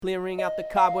Clearing out the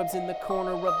cobwebs in the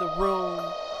corner of the room.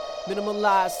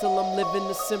 Minimalize till I'm living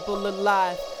a simpler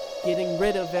life. Getting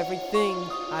rid of everything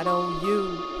I don't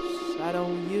use, that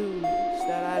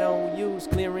I don't use.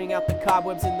 Clearing out the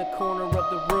cobwebs in the corner of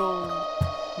the room.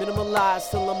 Minimalize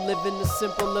till I'm living a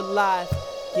simpler life.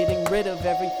 Getting rid of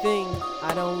everything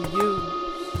I don't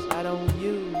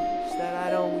use, that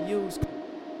I don't use.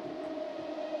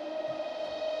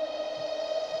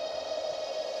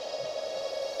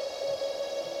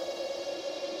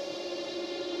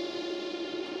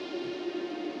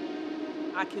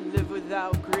 I can live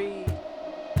without greed.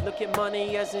 Look at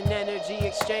money as an energy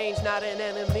exchange, not an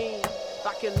enemy. If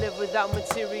I can live without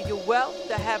material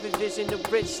wealth, I have a vision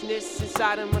of richness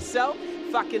inside of myself.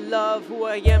 If I can love who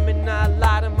I am and not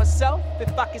lie to myself.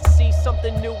 If I can see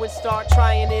something new and start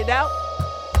trying it out.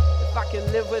 If I can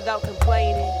live without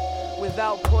complaining,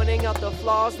 without pointing out the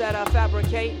flaws that I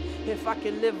fabricate. If I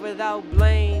can live without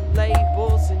blame,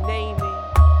 labels and naming,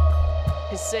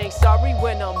 and saying sorry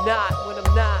when I'm not.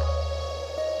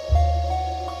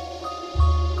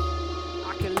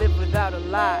 Live without a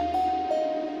lie.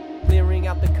 Clearing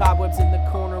out the cobwebs in the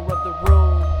corner of the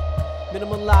room.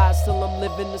 Minimalize till I'm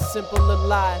living a simpler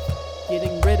life.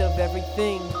 Getting rid of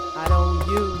everything I don't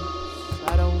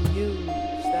use,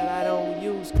 that I don't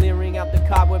use. Clearing out the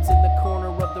cobwebs in the corner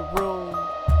of the room.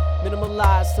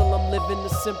 Minimalize till I'm living a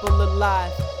simpler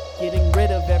life. Getting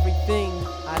rid of everything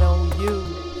I don't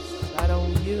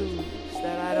use,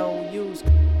 that I don't use.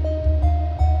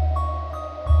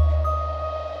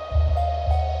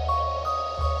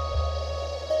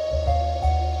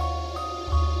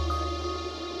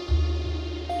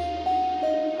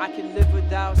 I can live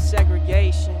without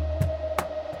segregation,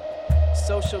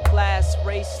 social class,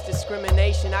 race,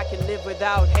 discrimination. I can live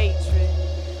without hatred.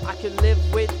 I can live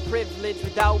with privilege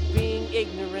without being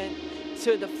ignorant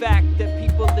to the fact that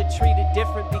people are treated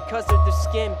different because of their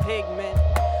skin pigment.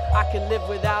 I can live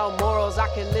without morals. I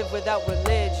can live without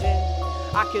religion.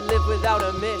 I can live without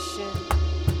a mission.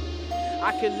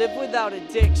 I can live without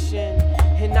addiction.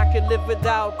 And I can live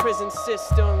without prison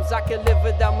systems. I can live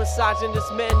without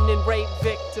misogynist men and rape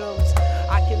victims.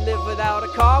 I can live without a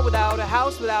car, without a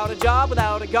house, without a job,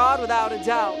 without a God, without a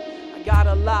doubt. I got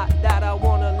a lot that I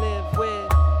wanna live with,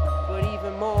 but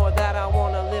even more that I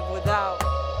wanna live without.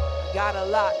 I got a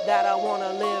lot that I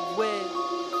wanna live with,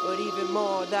 but even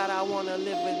more that I wanna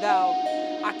live without.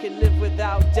 I can live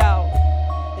without doubt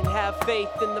and have faith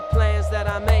in the plans that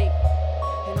I make.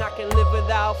 And I can live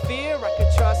without fear. I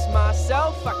can trust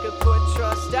myself. I can put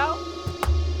trust out.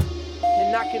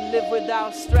 And I can live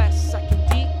without stress. I can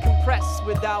decompress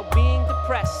without being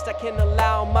depressed. I can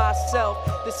allow myself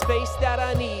the space that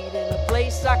I need and a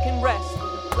place I can rest.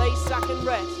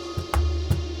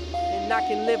 And I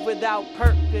can live without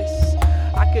purpose.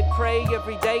 I could pray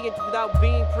every day and without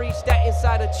being preached at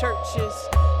inside of churches.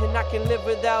 And I can live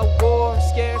without war,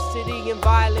 scarcity, and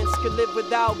violence. Could live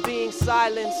without being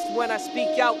silenced when I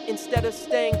speak out instead of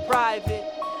staying private.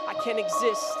 I can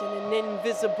exist in an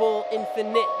invisible,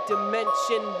 infinite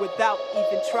dimension without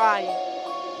even trying.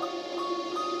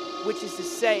 Which is to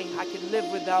say, I could live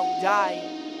without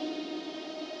dying.